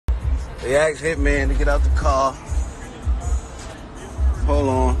They asked Hitman to get out the car. Hold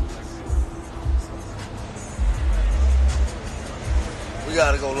on. We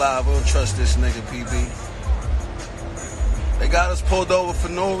gotta go live. We don't trust this nigga, PB. They got us pulled over for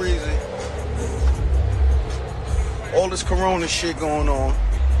no reason. All this corona shit going on.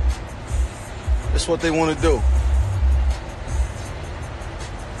 That's what they want to do.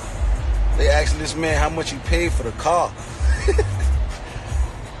 They asking this man how much he paid for the car.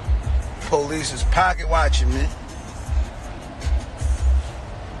 Police is pocket watching, man.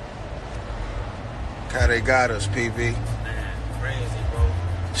 How they got us, PB. Man, crazy, bro.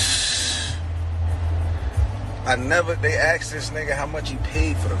 They asked this nigga how much he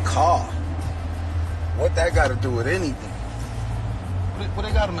paid for the car. What that got to do with anything? What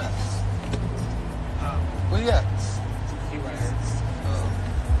they got him at? Where he at? He right here.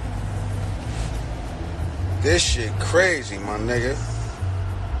 This shit crazy, my nigga.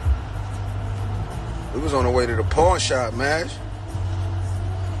 We was on the way to the pawn shop, man.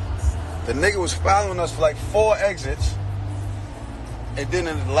 The nigga was following us for like 4 exits. And then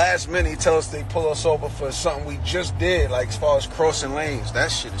in the last minute, he tell us they pull us over for something we just did, like as far as crossing lanes. That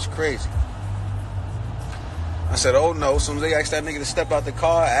shit is crazy. I said, oh no. As soon as they asked that nigga to step out the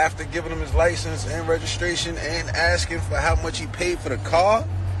car after giving him his license and registration and asking for how much he paid for the car,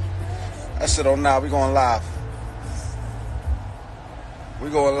 I said, oh nah, we going live. We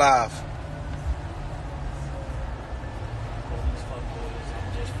going live.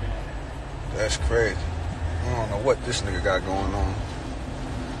 That's crazy. I don't know what this nigga got going on.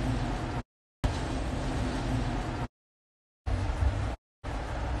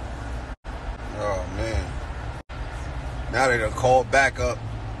 Oh, man. Now they done called back up.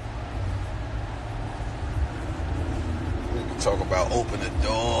 We can talk about open the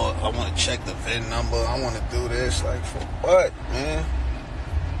door. I want to check the VIN number. I want to do this. Like, for what, man?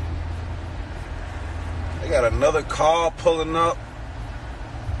 They got another car pulling up.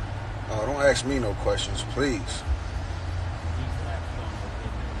 Oh, don't ask me no questions, please.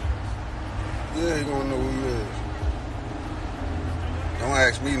 Yeah, he gonna know who he is. Don't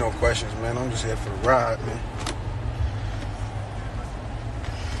ask me no questions, man. I'm just here for the ride, man.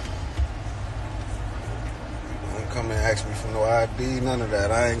 Don't come and ask me for no ID, none of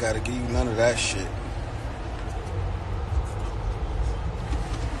that. I ain't gotta give you none of that shit.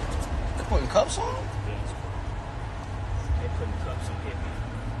 They putting cuffs on him? They putting cuffs on Hitman.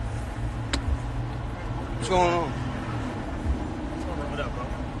 What's going on? What up, bro?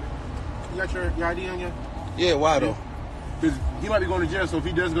 You got your ID on you? Yeah, why though? Because he might be going to jail, so if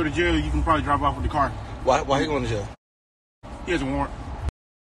he does go to jail, you can probably drive off with the car. Why he going to jail? He has a warrant.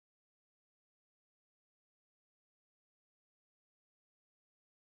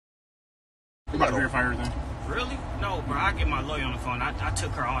 We're about to verify everything. Really? No, bro. I get my lawyer on the phone. I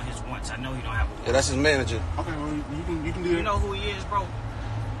took her all his once. I know he don't have a warrant. Yeah, that's his manager. Okay, well, you can do that. You know who he is, bro?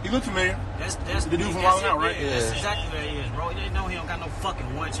 He looks familiar. That's the dude from Wild Out, right? Yeah, that's exactly what he is, bro. They know he don't got no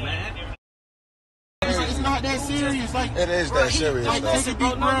fucking once, man. It's not that serious. Like, it is that serious. Like, though. listen,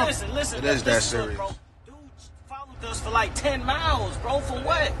 bro. No, listen. It is that listen, serious. bro. Dude followed us for like 10 miles, bro. For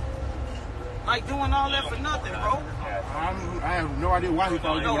what? Like doing all that for nothing, bro. I have no idea why he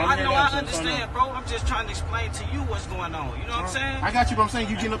followed you. No, I know, I understand, bro. I'm just trying to explain to you what's going on. You know what I'm saying? I got you, but I'm saying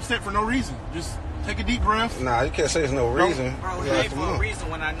you getting upset for no reason. Just take a deep breath. Nah, you can't say there's no reason. Bro, it ain't for a reason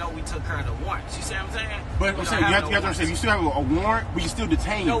when I know we took her to warrants. You see what I'm saying? But I'm saying, you have to understand, you still have a warrant, we can still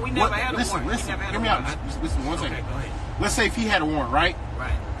detain you. No, we never had a warrant. Listen, hear me out. Listen, one second. Okay, go ahead. Let's say if he had a warrant, right?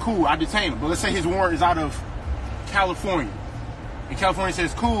 Right. Cool, I detain him. But let's say his warrant is out of California. And California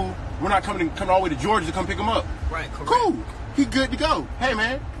says, cool, we're not coming all the way to Georgia to come pick him up. Right, correct. Cool, he good to go. Hey,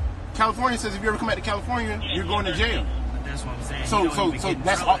 man, California says if you ever come back to California, you're going to jail. But that's what I'm saying. So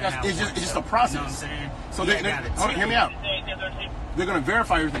that's all. It's just a process. You know what I'm saying? So hear me out. They're gonna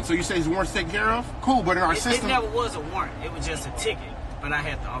verify everything. So you say his warrant's taken care of? Cool, but in our system, it never was a warrant. It was just a ticket. But I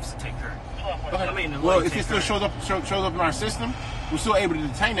had the officer take care of it. Okay. I mean, well, if it still shows up in our system, we're still able to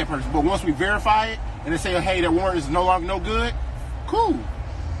detain that person. But once we verify it and they say, hey, that warrant is no longer no good, cool.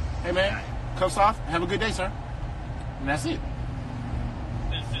 Hey man, cuffs off. Have a good day, sir. And that's it.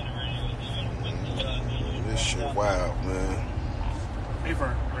 This shit wild, man. Hey,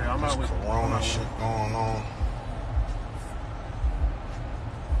 I'm this out with corona shit going on.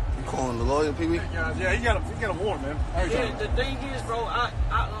 You calling the lawyer, PB? Yeah, he got a warrant, man. Yeah, the thing is, bro,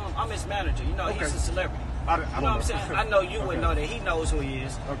 I'm his manager. You know, he's a celebrity. I You don't know what I'm saying? I know you would know that he knows who he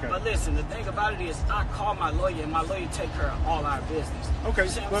is. Okay. But listen, the thing about it is, I call my lawyer, and my lawyer take care of all our business. Okay. You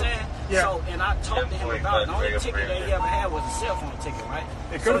see what I'm saying? Yeah. So, and I talked to him about it. The only ticket that he ever had was a cell phone ticket, right?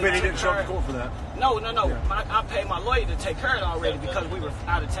 It could have been he took didn't show up care- to court for that. No. Yeah. I paid my lawyer to take care of it already because we were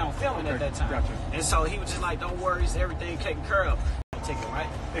out of town filming at that time. Gotcha. And so he was just like, don't worry, it's everything taken care of. Ticket, right?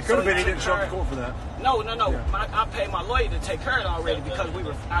 It could have been he took didn't show up care- to court for that. No. Yeah. I paid my lawyer to take care of it already because we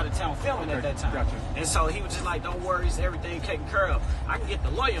were out of town filming at that time. Gotcha. And so he was just like, don't worry, it's everything taken care of. I can get the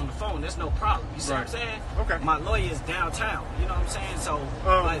lawyer on the phone, there's no problem. You see what I'm saying? Okay. My lawyer is downtown, you know what I'm saying? So,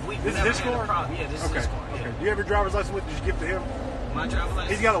 like, we've this is never his had car? a problem. Yeah, this is his car. Okay. Yeah. Do you have your driver's license with? Did you give to him? My driver's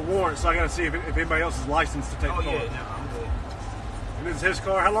license? He's got a warrant, so I got to see if anybody else is licensed to take Oh, the car. yeah, no, I'm good. And this is his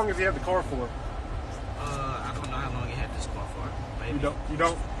car. How long has he had the car for? I don't know how long he had this car for. Maybe. You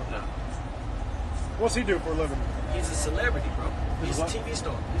don't? No. What's he do for a living? He's a celebrity, bro. He's a what? TV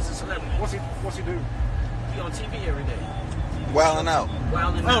star. He's a celebrity. What's he do? He on TV every day. Wilding out.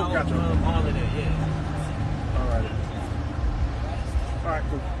 Wilding Oh, out, gotcha. all of that, yeah. All right,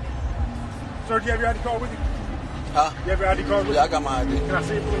 cool. Sir, do you have your ID card with you? Huh? You have your ID card with Yeah, I you? got my ID. Can I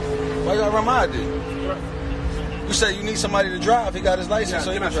see it, please? Why you gotta run my ID? Right. You said you need somebody to drive. He got his license, Yeah,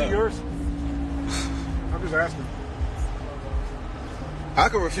 so he can I can see drive. yours? I'm just asking. I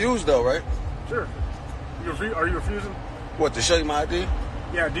could refuse though, right? Sure. Are you refusing? What, to show you my ID?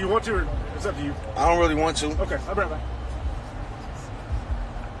 Yeah, do you want to, or it's up to you? I don't really want to. Okay, I'll be right back.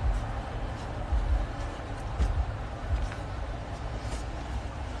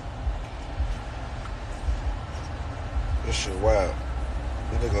 This shit wild.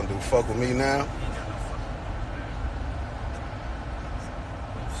 What they gonna do? Fuck with me now?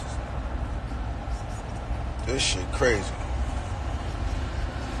 This shit crazy.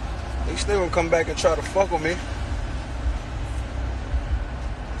 They still gonna come back and try to fuck with me.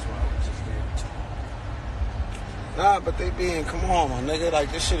 Nah, but they being, come on, my nigga.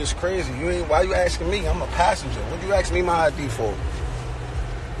 Like, this shit is crazy. Why you asking me? I'm a passenger. What you asking me my ID for?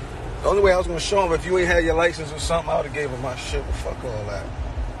 The only way I was gonna show him, if you ain't had your license or something, I would've gave him my shit, but fuck all that.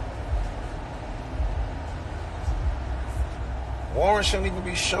 Warren shouldn't even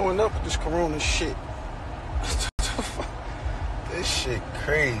be showing up with this corona shit. This shit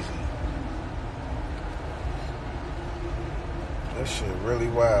crazy. This shit really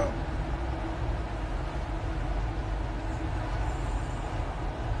wild.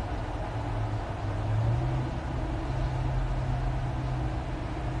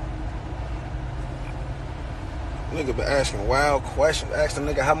 Nigga been asking wild questions. Asked the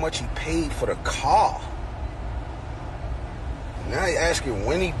nigga how much he paid for the car. Now he asking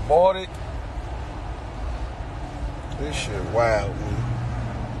when he bought it. This shit wild, man.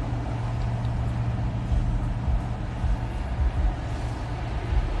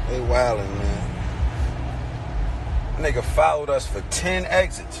 They wildin', man. Nigga followed us for 10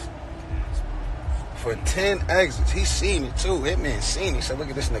 exits. For 10 exits. He seen it too. Hitman seen it. He said, look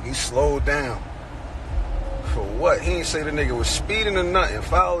at this nigga. He slowed down. For what? He ain't say the nigga was speeding or nothing.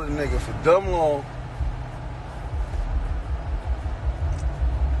 Followed the nigga for dumb long.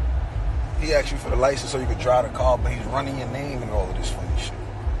 He asked you for the license so you could drive the car, but he's running your name and all of this funny shit.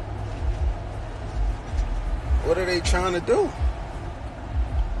 What are they trying to do?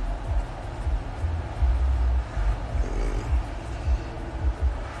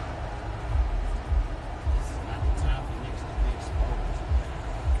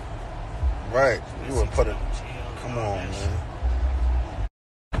 Right. You would put it. Come on, man.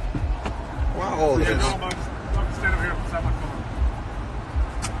 Why all of this? Stand over here beside my car.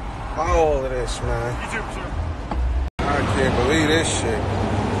 Why all of this, man? You too, sir. I can't believe this shit.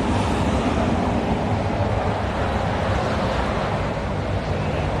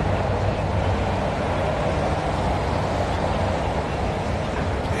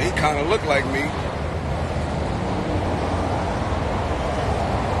 He kind of looked like me.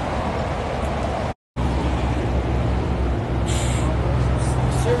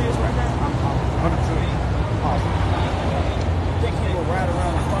 Serious right now? 100%. Think he will ride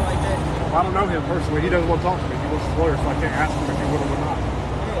around a car like that? Well, I don't know him personally. He doesn't want to talk to me. He wants his lawyer, so I can't ask him if he would or not.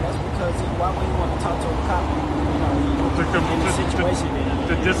 Yeah, that's because why would you want to talk to a cop? In the situation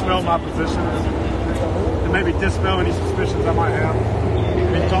To dispel my position, to maybe dispel any suspicions I might have.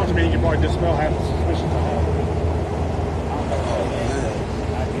 If he talks to me, he can probably dispel half the suspicions I have.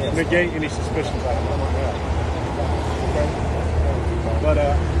 Negate any suspicions I might have. Okay? But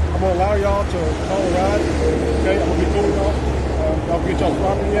I'm going to allow y'all to call a ride. Okay? I'm going to be cool with y'all. Y'all get y'all's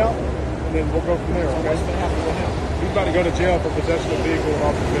property out, and then we'll go from there. Okay? What's going to happen with him? He's about to go to jail for possession of a vehicle and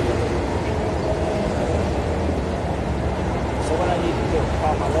office business. So what I need to do?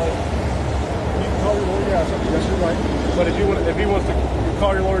 Call my lawyer? you can call your lawyer, yeah, that's your right. But if he wants to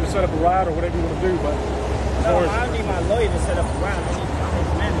call your lawyer to set up a ride or whatever you want to do, but as No, far as I don't need my lawyer to set up a ride. I need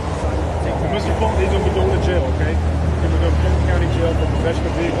his manager so I can take care of Mr. Fulton, he's going to be going to jail, okay? He's going to go to Fulton County Jail for possession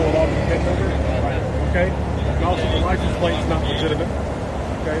of vehicle and alternate VIN number, okay? And also the license plate is not legitimate,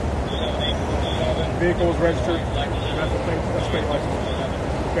 okay? The vehicle is registered, and that's a state license,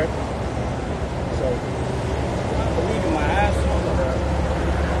 okay? So, I'm believing my ass on the road.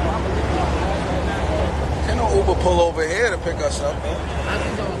 I'm believing my ass right now. Can no Uber pull over here to pick us up, man? I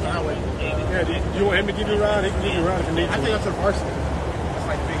think on the highway. yeah, do you want him to give you a ride? He can give you a ride if you need to. I think that's the varsity. That's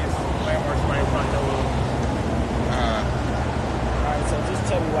like the biggest landmark somebody probably know of. Alright, so just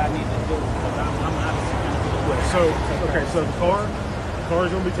tell me what I need to do because I'm obviously going to do it. So, okay, so the car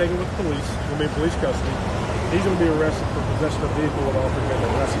is going to be taken with the police. It's going to be in police custody. He's going to be arrested for possession of vehicle with alternate VIN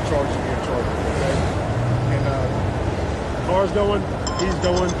number. That's the charge he's being charged with, okay? And the car's going, he's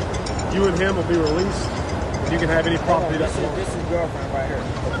going. You and him will be released. You can have any property This is girlfriend right here.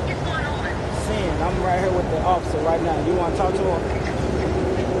 Sin, I'm right here with the officer right now. You want to talk to him?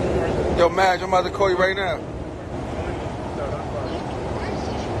 Yo, Madge, I'm about to call you right now.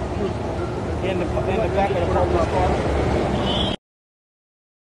 In the back of the police car?